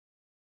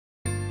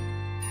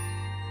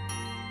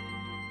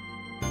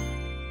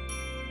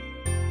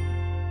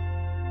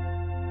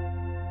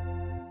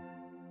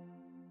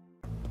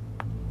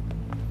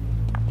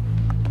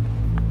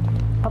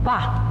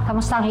Papa,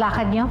 kamusta ang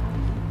lakad niyo?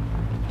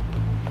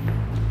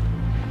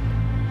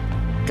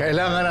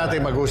 Kailangan natin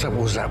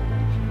mag-usap-usap.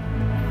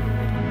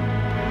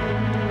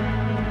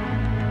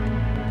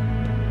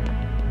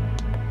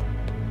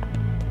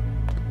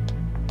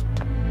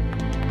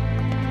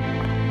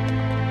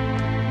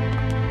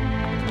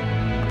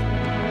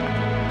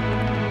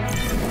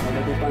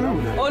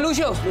 Oh,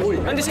 Lucio!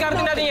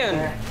 Diskarte natin yan.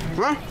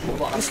 Ha?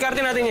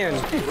 Diskarte natin yan.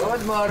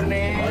 Good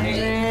morning!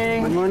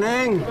 Good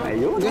morning!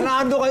 Ayun.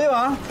 Ganado kayo,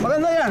 ha?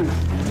 Maganda yan.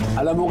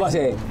 Alam mo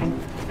kasi,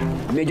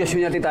 medyo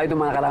swinerte tayo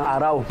itong mga karang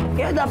araw.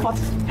 Kaya dapat,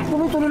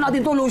 tuloy-tuloy natin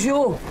to,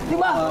 Lucio. Di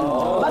ba?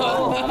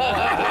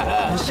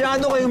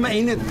 Masyado kayong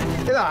mainit.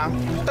 Kaya,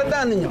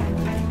 tandaan ninyo,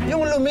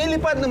 yung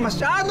lumilipad na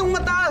masyadong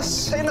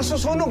mataas ay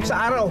nasusunog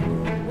sa araw.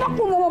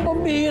 Naku naman,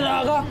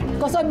 pambihira ka.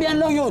 Kasabihan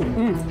lang yun.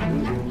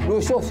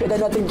 Lucio, sa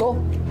edad natin to,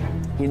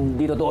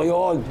 hindi totoo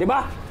yun. Di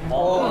ba?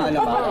 Oo,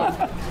 alam mo.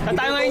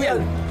 Tayo ngayon yan.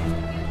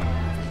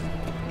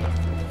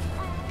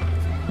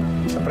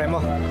 Supremo,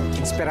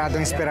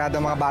 inspirado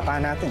ang mga bata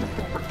natin.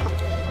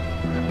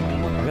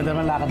 Maganda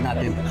naman lakad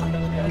natin.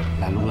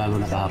 Lalong-lalo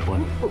na kahapon.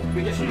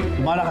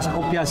 Malakas ang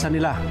kumpiyansa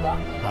nila.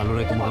 Lalo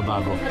na itong mga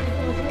bago.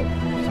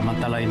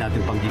 Samantalain natin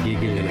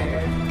panggigigil nila.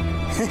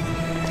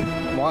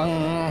 Mukhang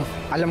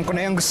alam ko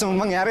na yung gusto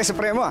mong mangyari,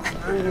 Supremo.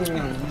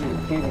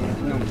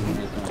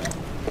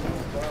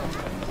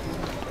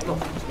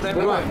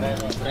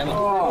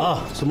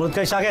 Sumunod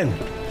kayo sa akin.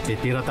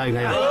 Titira tayo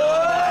ngayon.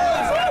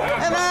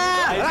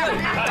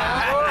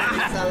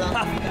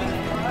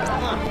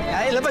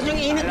 Ay, labas yung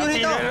init nyo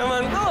rito.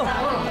 naman to.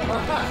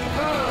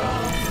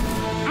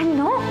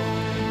 Ano?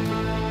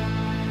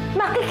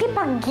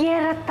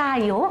 Makikipagyera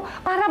tayo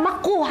para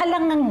makuha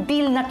lang ng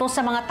deal na to sa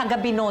mga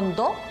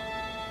taga-Binondo?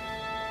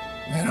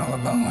 Meron ka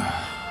bang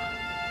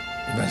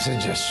ibang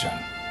suggestion?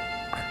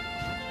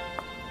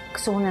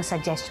 Gusto mo ng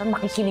suggestion?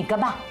 Makikinig ka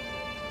ba?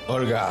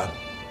 Olga,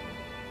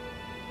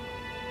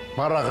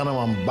 para ka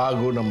naman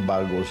bago ng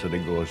bago sa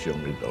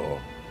negosyong ito.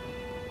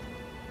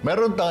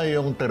 Meron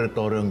tayong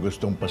teritoryong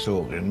gustong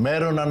pasukin.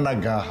 Meron na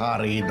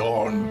naghahari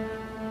doon.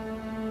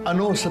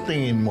 Ano sa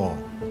tingin mo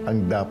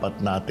ang dapat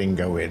nating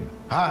gawin?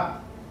 Ha?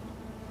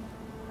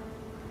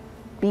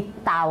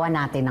 Bitawan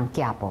natin ang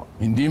Quiapo.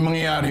 Hindi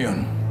mangyayari yun.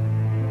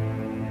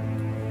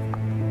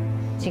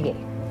 Sige.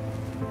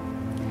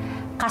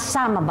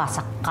 Kasama ba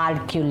sa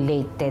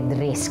calculated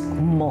risk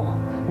mo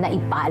na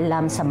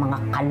ipaalam sa mga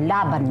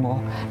kalaban mo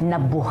na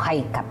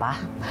buhay ka pa?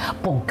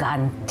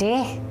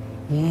 Pugante,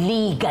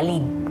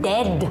 legally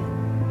dead.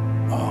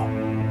 Oh.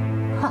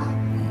 Ha?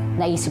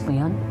 Naisip mo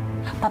yun?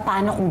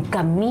 Paano kung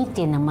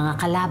gamitin ng mga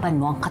kalaban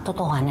mo ang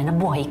katotohanan na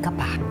buhay ka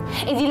pa?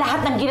 Eh di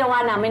lahat ng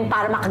ginawa namin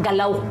para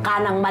makagalaw ka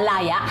ng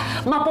malaya,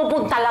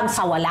 mapupunta lang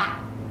sa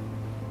wala.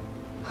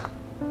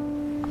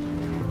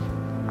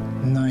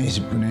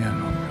 Naisip ko na yan,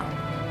 Olga.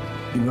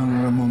 Ibang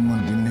Ramon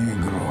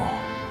Montenegro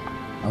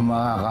ang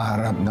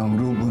makakaharap ng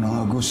grupo ng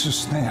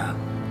Agustus na yan.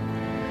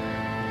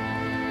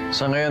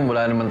 Sa ngayon,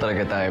 wala naman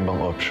talaga tayo ibang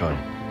opsyon.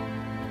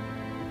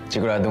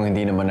 Siguradong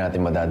hindi naman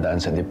natin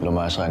madadaan sa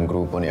diplomasa ang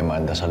grupo ni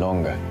Amanda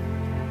Salonga.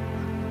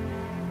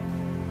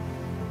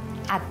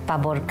 At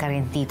pabor ka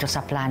rin dito sa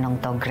planong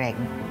to, Greg.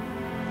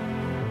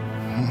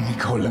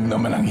 Ikaw lang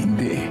naman ang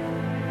hindi.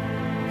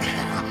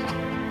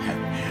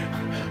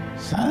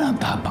 Sana ang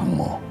tapang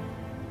mo.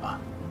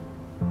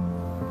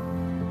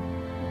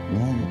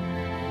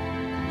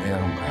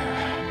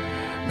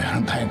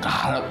 Meron tayong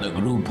kaharap na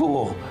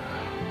grupo.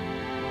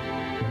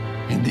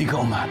 Hindi ka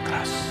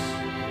umatras.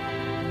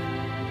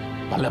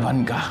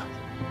 Palaban ka.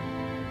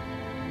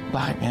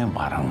 Bakit ngayon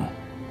parang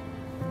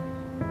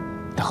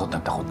takot na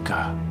takot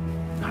ka?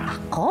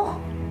 Ako?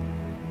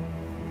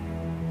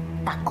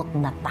 Takot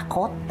na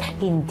takot?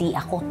 Hindi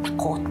ako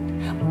takot.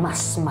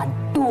 Mas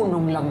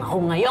madunong lang ako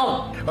ngayon.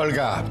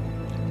 Olga,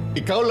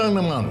 ikaw lang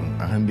naman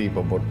ang hindi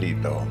pabor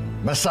dito.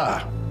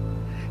 Basta,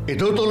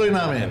 itutuloy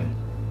namin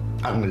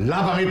ang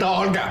labang ito,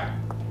 Olga!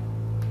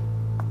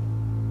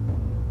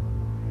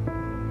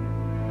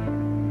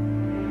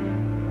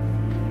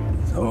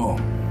 So,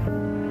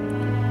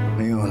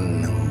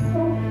 ngayon,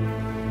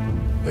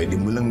 pwede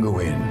mo lang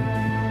gawin,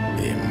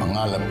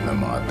 mangalap ng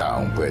mga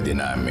taong pwede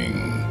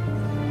naming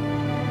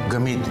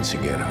gamitin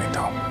sa gerang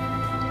ito.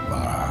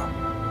 Mga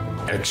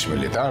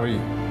ex-military,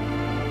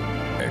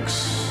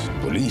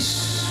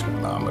 ex-police,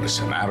 mga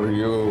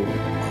mercenaryo,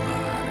 mga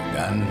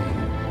arigan.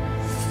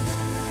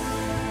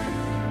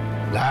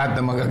 Lahat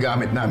na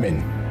magagamit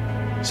namin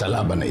sa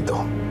laban na ito.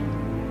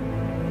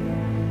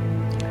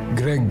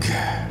 Greg,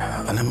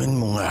 alamin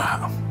mo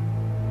nga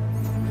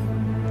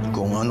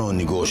kung ano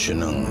negosyo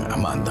ng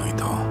Amandang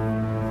ito.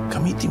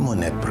 Gamitin mo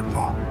network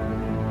mo.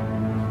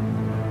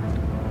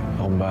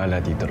 Akong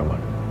bahala, Tito Roman.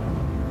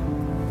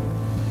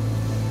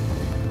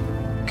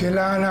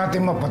 Kailangan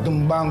natin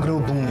mapatumba ang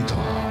grupong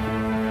ito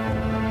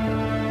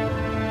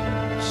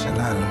sa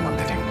lalong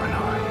madaling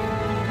panahon.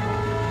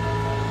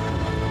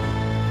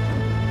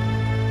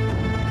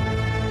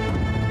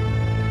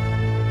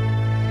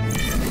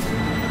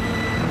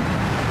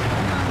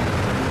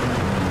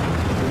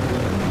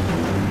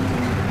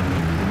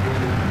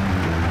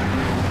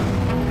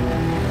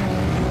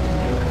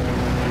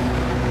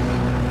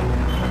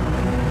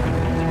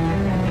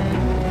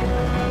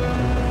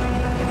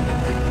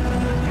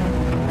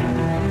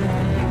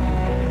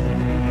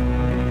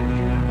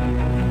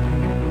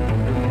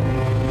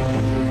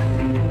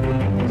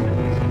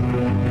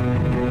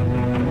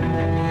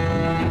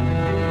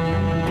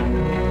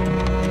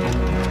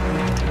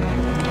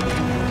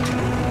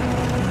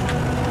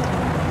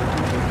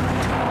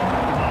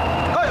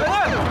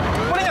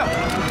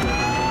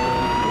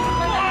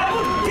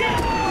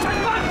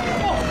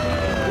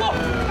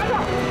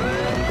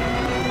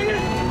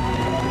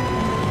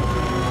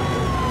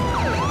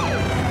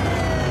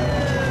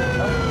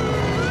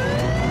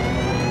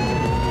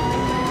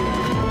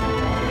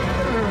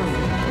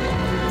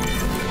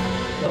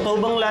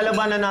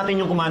 paglalabanan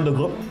natin yung commando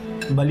group?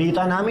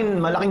 Balita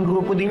namin, malaking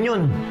grupo din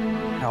yun.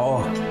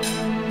 Oo.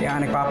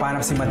 Kaya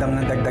nagpapanap si Madam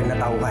ng dagdag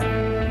na tauhan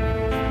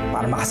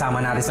para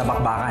makasama natin sa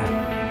bakbakan.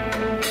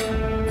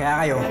 Kaya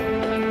kayo,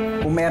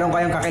 kung meron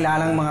kayong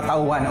kakilalang mga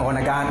tauhan o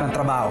naghahanap ng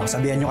trabaho,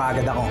 sabihan nyo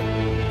kaagad ako.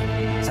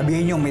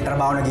 Sabihin nyo may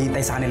trabaho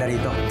naghihintay sa kanila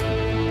rito.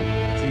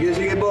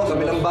 Sige boss,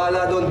 kami lang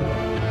bahala doon.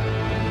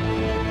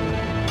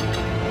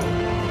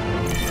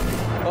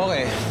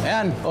 Okay,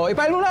 ayan.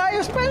 I-file mo na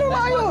ayos,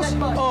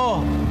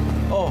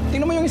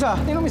 tingnan mo yung isa,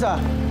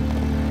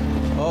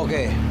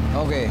 Okay.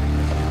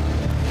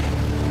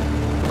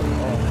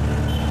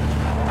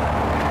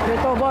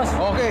 Ito, boss.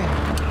 Okay.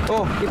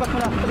 Lipat mo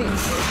na. Pati,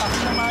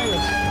 pasok na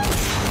maayos.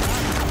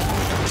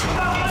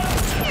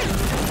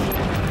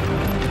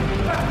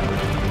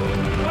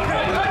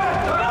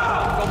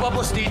 Ikaw ba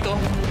boss dito?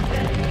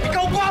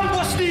 Ikaw ba ang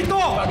boss dito?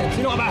 Bakit?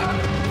 Sino ka ba?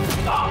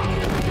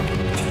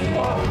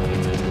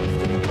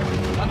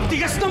 Ang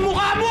tigas ng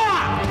mukha mo,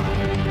 ha!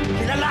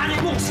 Kilalanin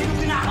mo kung sino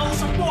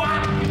kinakausap mo,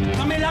 ha!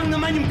 Kami lang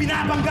naman yung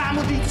binabangga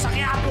mo dito sa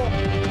Quiapo.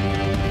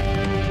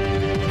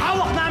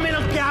 Hawak namin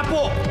ang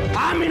Quiapo!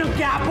 Amin ang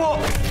Quiapo!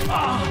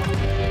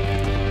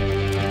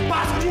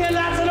 Pasok niyo yan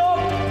lahat sa loob!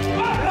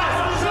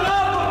 Pasok niyo sa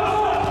loob!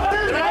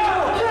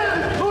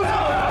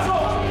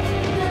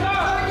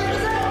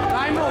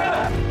 Try mo!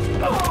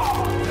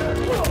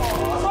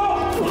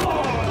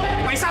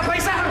 Paisa!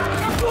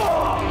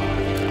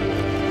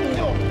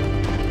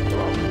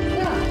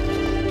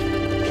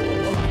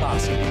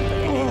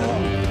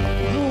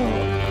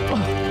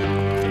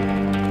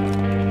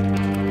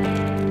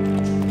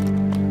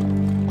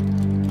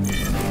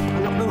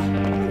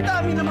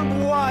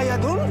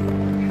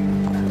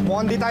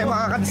 Mukhang di tayo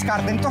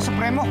makakadiskarte nito,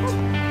 Supremo.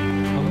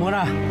 Huwag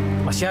muna.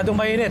 Masyadong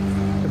mainit.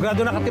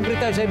 Sigurado nakatibri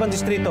tayo sa ibang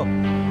distrito.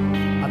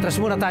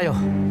 Atras muna tayo.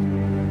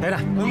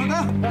 Tara.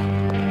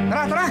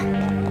 Tara!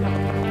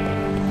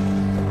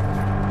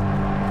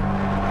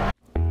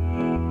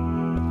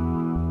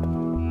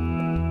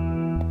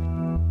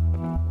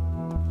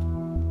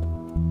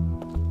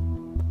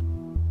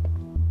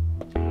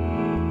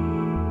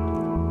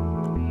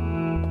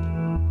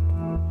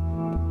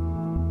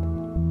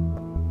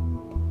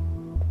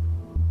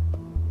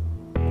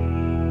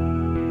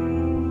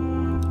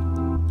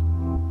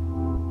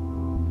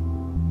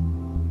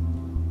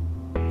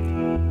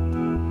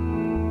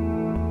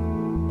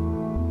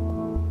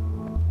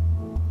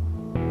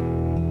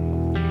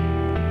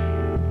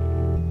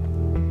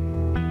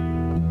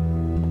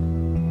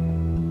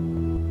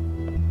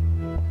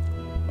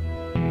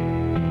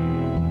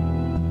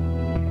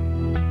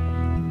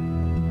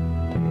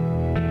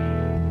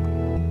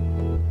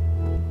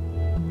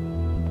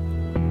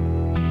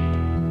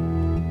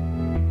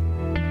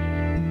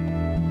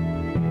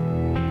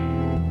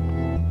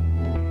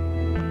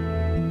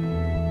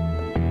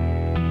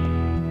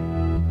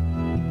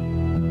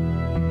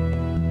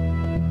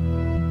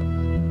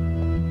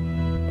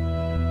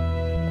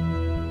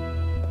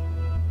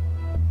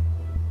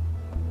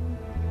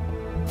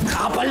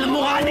 Kapal na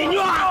mukha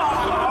ninyo, ha!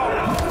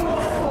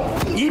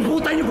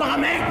 Ibutan niyo ba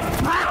kami?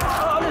 Ha?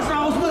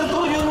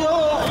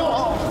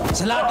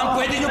 Sa lahat ng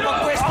pwede niyo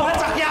pagpwestuhan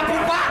sa Quiapo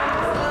pa!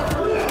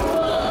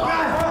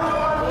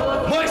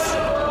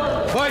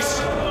 Boys!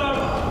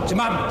 Si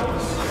Ma'am!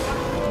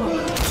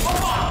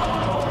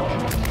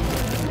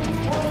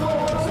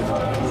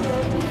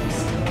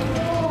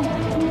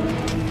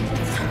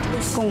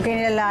 Kung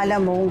kinilala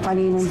mo kung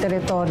kaninong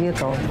teritoryo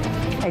to,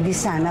 eh di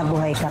sana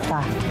buhay ka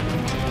pa.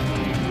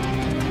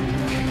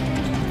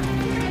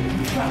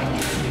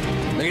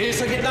 Nagiging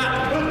sa gitna!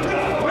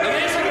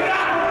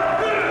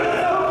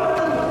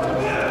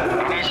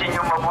 Inisin niyo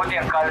mabuti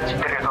ang kalat sa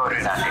teritoryo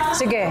natin.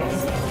 Sige.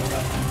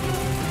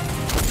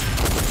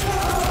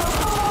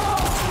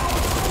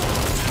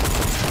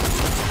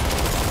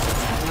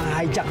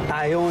 Hijack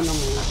tayo ng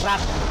mga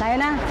truck. Tayo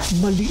na.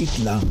 Maliit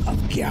lang ang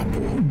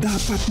Quiapo.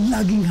 Dapat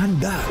laging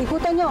handa.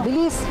 Ikutan nyo.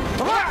 Bilis.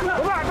 Tama!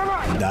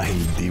 Dahil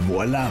di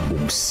mo alam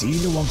kung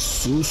sino ang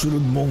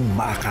susunod mong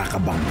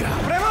makakabangga.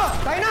 Primo!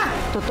 Tayo na!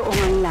 Totoo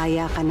ngang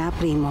laya ka na,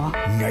 Primo.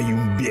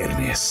 Ngayong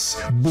Biyernes,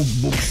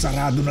 bugbog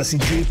sarado na si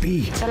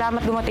JP.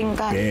 Salamat dumating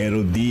ka. Pero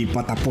di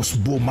pa tapos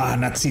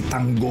bumanat si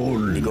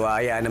Tanggol. Hindi ko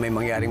hayaan na may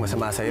mangyaring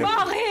masama sa'yo.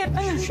 Bakit?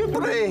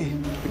 Siyempre,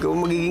 ikaw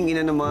ang magiging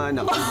ina ng mga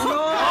anak.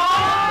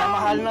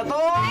 Mahal na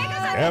to!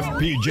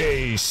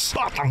 FPJ's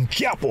Batang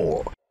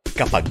Quiapo.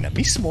 Kapag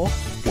na-miss mo,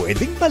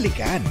 pwedeng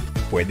balikan.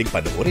 Pwedeng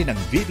panoorin ang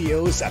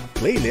videos at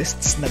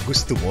playlists na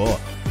gusto mo.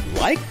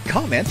 Like,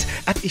 comment,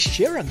 at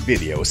ishare ang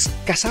videos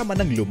kasama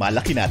ng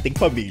lumalaki nating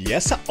pamilya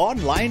sa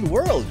online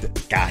world.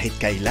 Kahit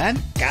kailan,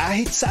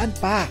 kahit saan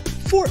pa.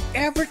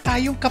 Forever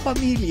tayong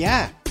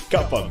kapamilya.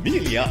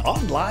 Kapamilya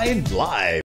Online Live.